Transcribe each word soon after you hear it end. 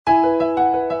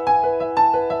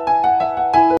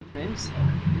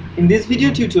In this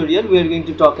video tutorial, we are going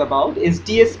to talk about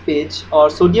SDS PAGE or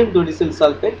sodium dodecyl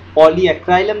sulfate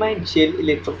polyacrylamide gel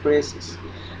electrophoresis.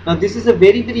 Now, this is a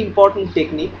very important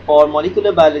technique for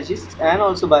molecular biologists and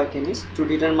also biochemists to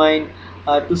determine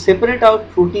to separate out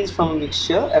proteins from a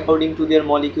mixture according to their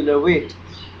molecular weight.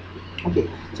 Okay,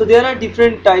 so there are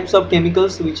different types of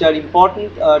chemicals which are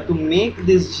important to make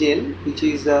this gel, which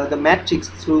is the matrix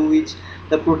through which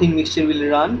the protein mixture will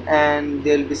run and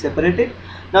they will be separated.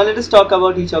 Now let us talk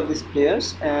about each of these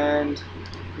players and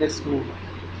let's move on.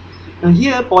 Now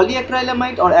here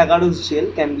polyacrylamide or agarose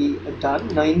gel can be done.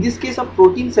 Now in this case of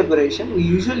protein separation, we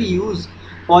usually use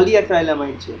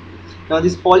polyacrylamide gel. Now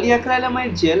this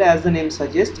polyacrylamide gel, as the name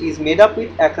suggests, is made up with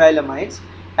acrylamides.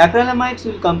 Acrylamides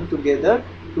will come together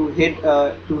to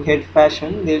head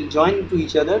fashion. They will join to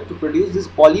each other to produce this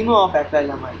polymer of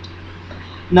acrylamide.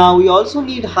 Now we also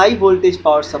need high voltage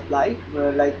power supply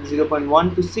like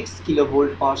 0.1 to 6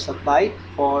 kilovolt power supply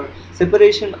for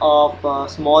separation of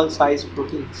small size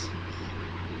proteins.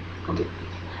 Okay,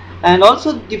 and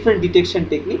also different detection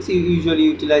techniques, usually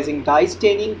utilizing dye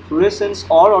staining, fluorescence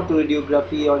or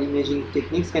autoradiography or imaging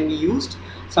techniques can be used.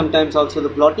 Sometimes also the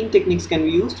blotting techniques can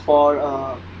be used for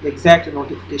the exact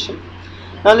notification.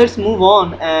 Now let's move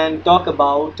on and talk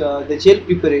about the gel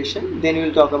preparation. Then we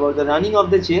will talk about the running of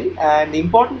the gel and the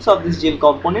importance of these gel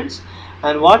components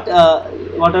and what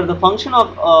are the function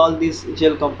of all these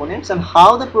gel components and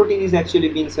how the protein is actually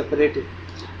being separated.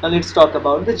 Now let's talk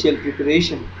about the gel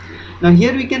preparation. Now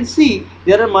here we can see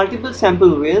there are multiple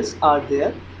sample wells are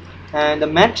there, and the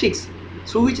matrix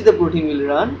through which the protein will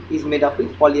run is made up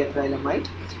with polyacrylamide,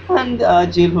 and a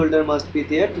gel holder must be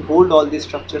there to hold all these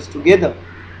structures together.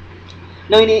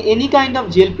 Now in any kind of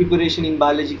gel preparation in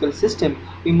biological system,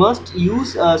 we must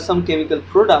use some chemical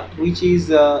product which is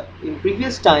in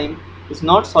previous time is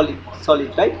not solid,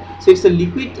 right? So it's a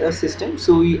liquid system.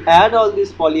 So we add all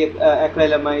these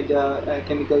polyacrylamide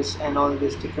chemicals and all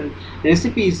these different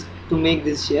recipes to make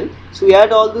this gel. So we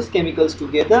add all those chemicals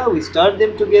together, we stir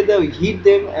them together, we heat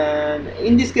them, and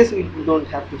in this case we don't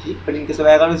have to heat, but in case of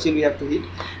agarose gel we have to heat.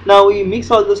 Now we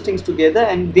mix all those things together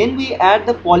and then we add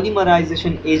the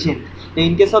polymerization agent. Now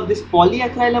in case of this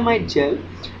polyacrylamide gel,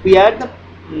 we add the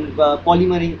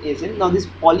polymering agent. Now this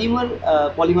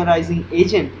polymerizing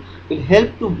agent will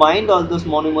help to bind all those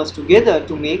monomers together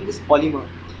to make this polymer.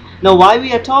 Now why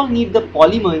we at all need the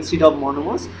polymer instead of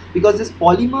monomers? Because these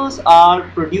polymers are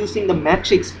producing the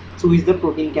matrix through which the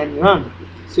protein can run.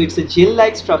 So it's a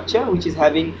gel-like structure which is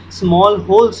having small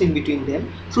holes in between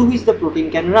them through which the protein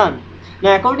can run.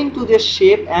 Now according to their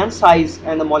shape and size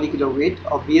and the molecular weight,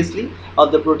 obviously,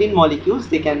 of the protein molecules,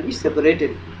 they can be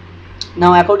separated.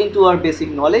 Now according to our basic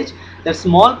knowledge, that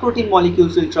small protein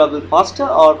molecules will travel faster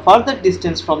or further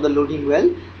distance from the loading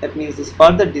well, that means this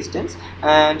further distance,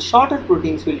 and shorter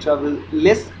proteins will travel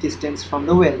less distance from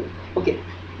the well. Okay,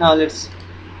 now let's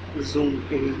zoom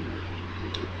again.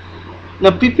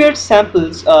 Now prepared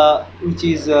samples, which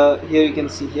is here you can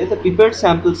see here, the prepared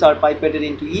samples are pipetted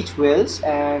into each wells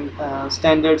and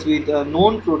standards with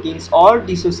known proteins or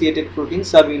dissociated protein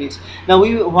subunits. Now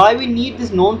why we need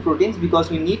these known proteins?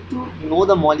 Because we need to know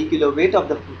the molecular weight of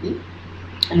the protein,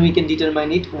 and we can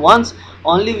determine it once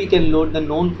only we can load the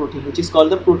known protein, which is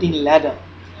called the protein ladder.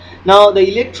 Now the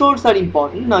electrodes are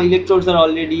important. Now electrodes are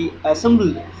already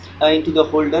assembled into the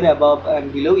holder above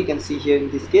and below. We can see here in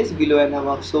this case below and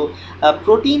above. So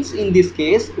proteins in this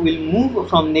case will move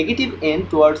from negative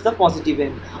end towards the positive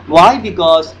end. Why?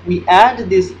 Because we add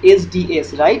this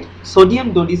SDS, right,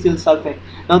 sodium dodecyl sulfate.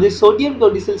 Now this sodium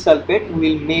dodecyl sulfate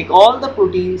will make all the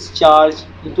proteins charge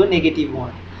into a negative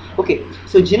one. Okay,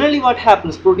 so generally what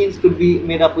happens, proteins could be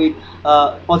made up with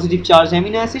positive charged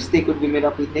amino acids, they could be made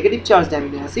up with negative charged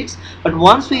amino acids, but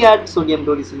once we add sodium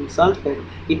dodecyl sulfate,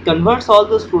 it converts all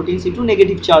those proteins into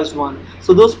negative charged one.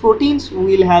 So those proteins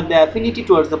will have the affinity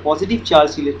towards the positive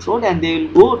charged electrode and they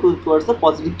will go towards the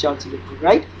positive charged electrode,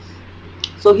 right?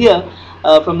 So here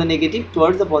from the negative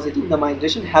towards the positive the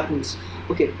migration happens.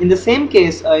 Okay, in the same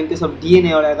case in case of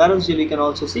DNA or agarose gel, you can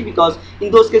also see, because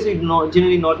in those cases we do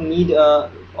generally not need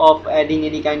of adding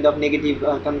any kind of negative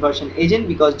conversion agent,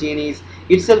 because DNA is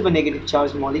itself a negative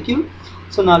charged molecule.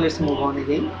 So now let's move on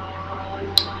again.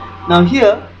 Now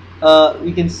here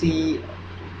we can see,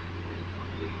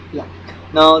 yeah,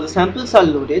 now the samples are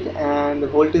loaded and the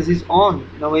voltage is on.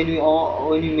 Now when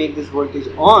we make this voltage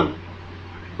on,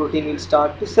 protein will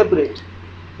start to separate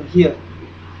from here.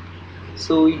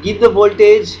 So we give the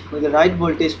voltage with the right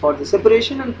voltage for the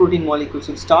separation and protein molecules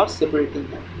will start separating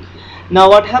them. Now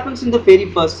what happens in the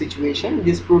very first situation,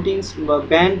 this proteins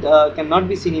band cannot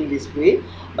be seen in this way.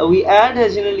 We add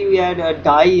generally we add a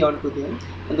dye onto them,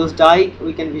 and those dye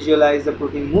we can visualize the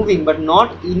protein moving, but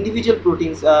not individual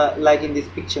proteins like in this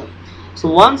picture. So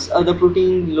once the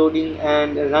protein loading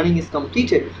and running is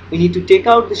completed, we need to take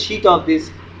out the sheet of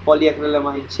this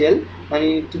polyacrylamide gel, and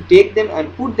we need to take them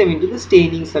and put them into the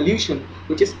staining solution,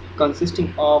 which is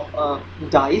consisting of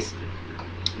dyes.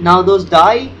 Now those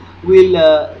dye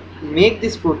will make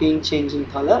this protein change in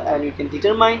color, and you can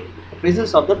determine the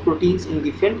presence of the proteins in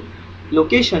different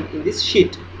location in this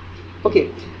sheet.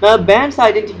 Okay, now band's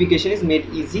identification is made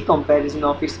easy. Comparison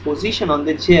of its position on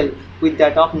the gel with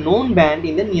that of known band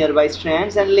in the nearby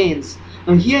strands and lanes.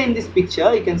 Now here in this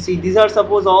picture you can see these are,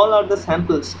 suppose all are the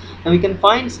samples. Now we can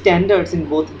find standards in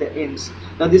both the ends.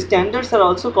 Now these standards are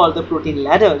also called the protein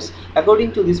ladders.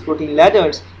 According to these protein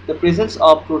ladders, the presence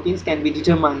of proteins can be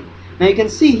determined. Now you can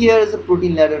see here is a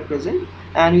protein ladder present,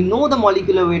 and we know the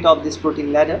molecular weight of this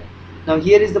protein ladder. Now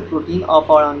here is the protein of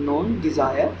our unknown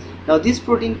desire. Now this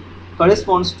protein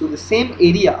corresponds to the same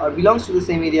area or belongs to the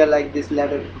same area like this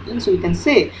ladder protein. So we can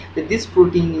say that this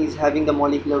protein is having the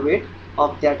molecular weight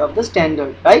of that of the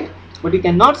standard, right? But you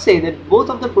cannot say that both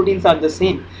of the proteins are the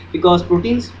same, because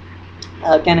proteins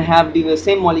can have the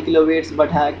same molecular weights, but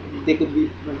they could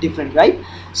be different, right?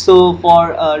 So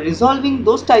for resolving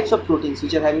those types of proteins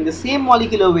which are having the same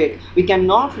molecular weight, we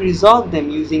cannot resolve them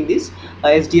using this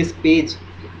SDS page.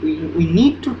 We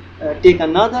need to take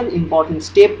another important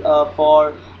step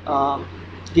for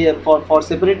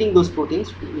separating those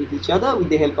proteins with each other with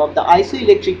the help of the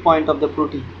isoelectric point of the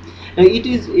protein. Now it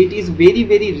is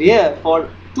very rare for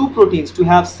two proteins to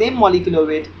have same molecular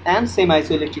weight and same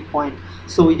isoelectric point.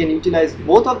 So we can utilize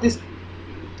both of these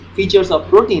features of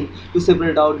protein to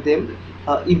separate out them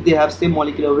if they have same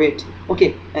molecular weight.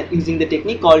 Okay, and using the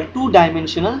technique called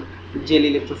two-dimensional gel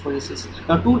electrophoresis.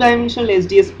 Now two-dimensional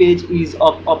SDS page is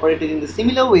operated in the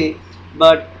similar way,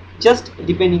 but just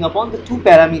depending upon the two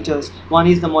parameters. One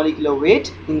is the molecular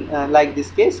weight in like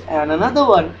this case, and another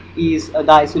one is the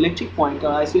isoelectric point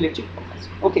or isoelectric focus.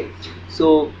 Okay,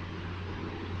 so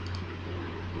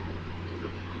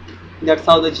that's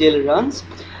how the gel runs.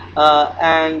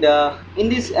 In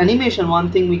this animation,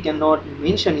 one thing we cannot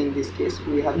mention in this case,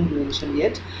 we haven't mentioned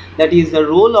yet, that is the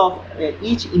role of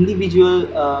each individual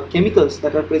chemicals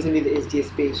that are present in the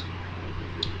SDS page.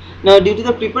 Now during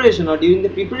the preparation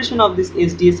of this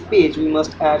SDS page, we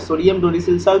must add sodium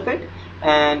dodecyl sulfate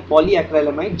and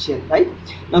polyacrylamide gel, right?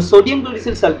 Now sodium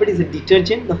dodecyl sulfate is a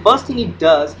detergent. The first thing it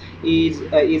does is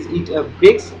it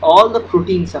breaks all the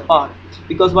proteins apart,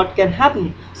 because what can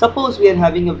happen, suppose we are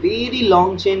having a very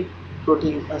long chain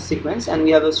protein sequence and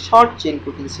we have a short chain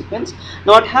protein sequence.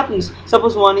 Now what happens,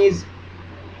 suppose one is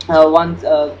having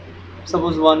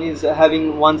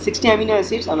 160 amino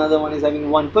acids, another one is having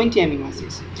 120 amino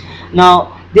acids.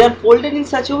 Now they are folded in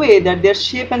such a way that their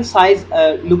shape and size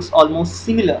looks almost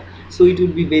similar, so it will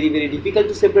be very difficult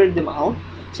to separate them out.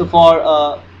 So for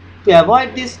to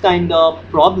avoid this kind of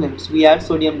problems, we add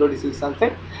sodium dodecyl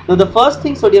sulfate. Now the first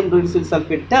thing sodium dodecyl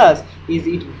sulfate does is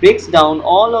it breaks down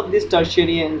all of this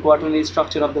tertiary and quaternary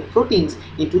structure of the proteins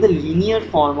into the linear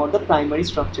form or the primary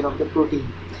structure of the protein.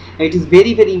 Now, it is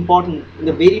very important in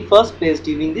the very first place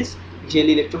during this gel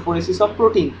electrophoresis of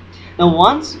protein. Now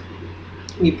once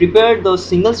we prepared those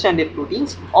single stranded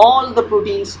proteins, all the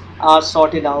proteins are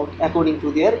sorted out according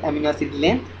to their amino acid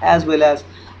length as well as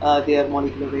their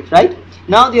molecular weight, right?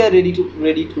 Now they are ready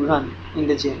to run in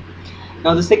the gel.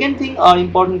 Now the second thing or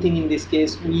important thing in this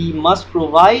case, we must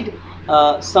provide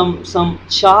some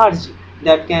charge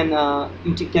that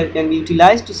can be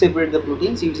utilized to separate the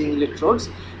proteins using electrodes.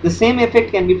 The same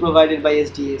effect can be provided by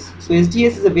SDS. So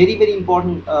SDS is a very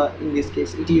important in this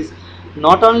case. It is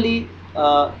not only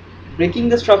breaking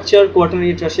the structure,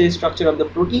 quaternary tertiary structure of the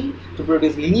protein to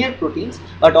produce linear proteins,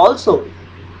 but also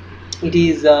it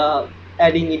is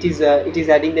adding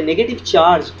the negative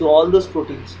charge to all those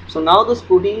proteins. So now those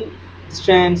protein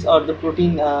strands or the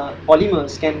protein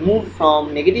polymers can move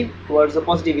from negative towards a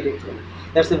positive electron.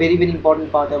 That's a very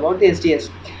important part about the SDS.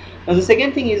 Now the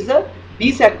second thing is the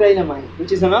bisacrylamide,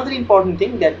 which is another important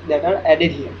thing that are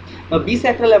added here. Now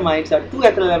bisacrylamides are two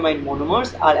acrylamide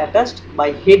monomers are attached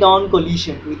by head-on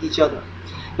collision with each other.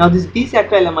 Now this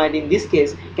bisacrylamide in this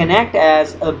case can act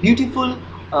as a beautiful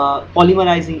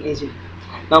polymerizing agent.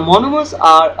 Now monomers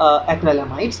are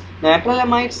acrylamides. Now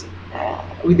acrylamides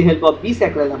with the help of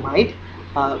bisacrylamide,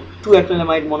 two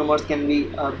acrylamide monomers can be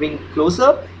bring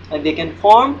closer, and they can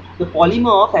form the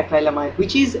polymer of acrylamide,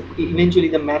 which is eventually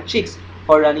the matrix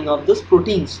for running of those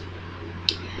proteins.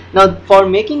 Now for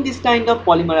making this kind of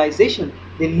polymerization,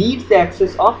 they need the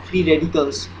access of free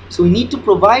radicals. So we need to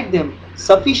provide them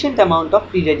sufficient amount of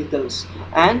free radicals,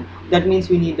 and that means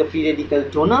we need the free radical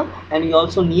donor, and we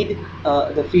also need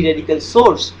the free radical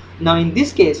source. Now in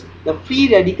this case, the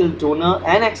free radical donor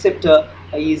and acceptor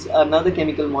is another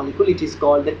chemical molecule. It is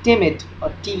called the TEMED, or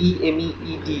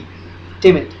TEMED,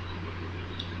 TEMED.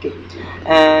 Okay.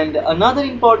 And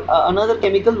another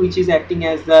chemical which is acting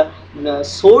as the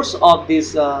source of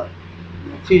this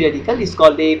free radical is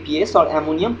called the APS, or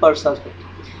ammonium persulfate.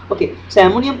 Okay, so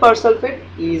ammonium persulfate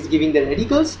is giving the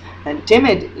radicals, and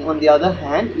TEMED on the other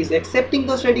hand is accepting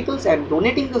those radicals and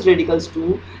donating those radicals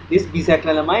to this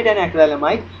bisacrylamide and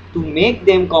acrylamide to make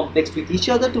them complex with each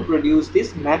other to produce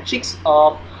this matrix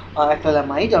of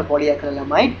acrylamide or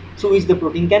polyacrylamide through which the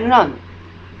protein can run.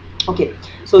 Okay,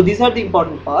 so these are the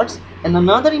important parts, and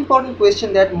another important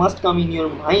question that must come in your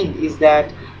mind is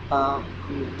that uh,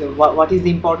 what is the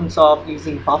importance of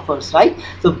using buffers, right?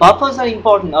 So buffers are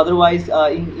important, otherwise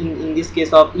in this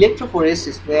case of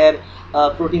electrophoresis, where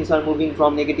proteins are moving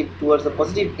from negative towards the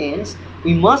positive ends,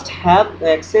 we must have the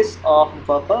excess of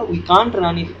buffer. We can't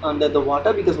run it under the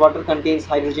water because water contains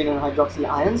hydrogen and hydroxyl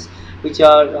ions, which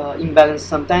are imbalanced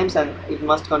sometimes, and it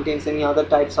must contain any other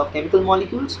types of chemical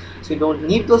molecules. So we don't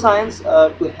need those ions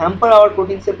to hamper our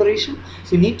protein separation.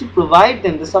 So we need to provide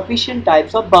them the sufficient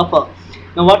types of buffer.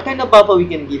 Now what kind of buffer we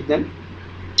can give them?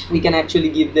 We can actually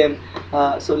give them,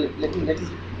 so let us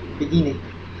begin it.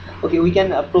 Okay, we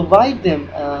can provide them,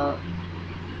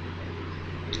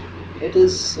 let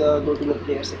us go to the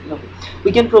player section. Okay,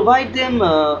 we can provide them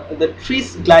the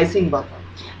tris glycine buffer.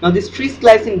 Now this tris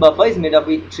glycine buffer is made up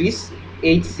with tris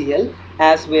HCl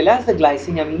as well as the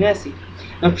glycine amino acid.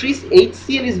 Now tris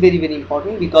HCl is very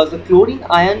important because the chlorine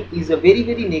ion is a very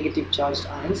negative charged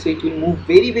ion, so it will move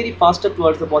very faster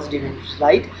towards the positive end,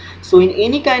 right? So in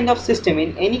any kind of system,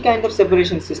 in any kind of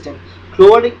separation system,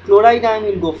 chloride ion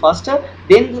will go faster,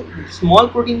 then the small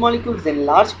protein molecules, then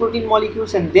large protein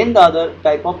molecules, and then the other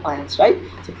type of ions, right?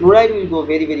 So chloride will go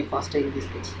very faster in this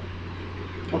case.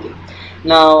 Okay,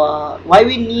 now why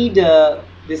we need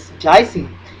this glycine?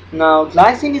 Now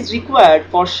glycine is required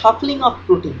for shuffling of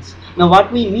proteins. Now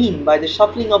what we mean by the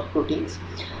shuffling of proteins,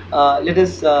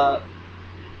 let's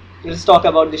talk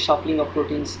about the shuffling of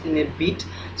proteins in a bit.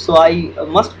 So I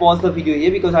must pause the video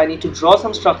here because I need to draw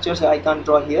some structures I can't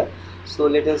draw here. So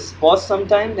let us pause some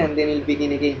time and then we'll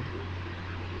begin again.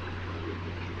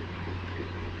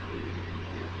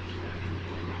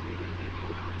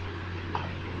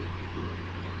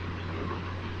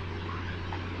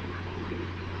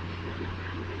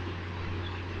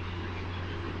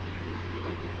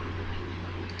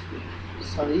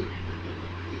 Sorry.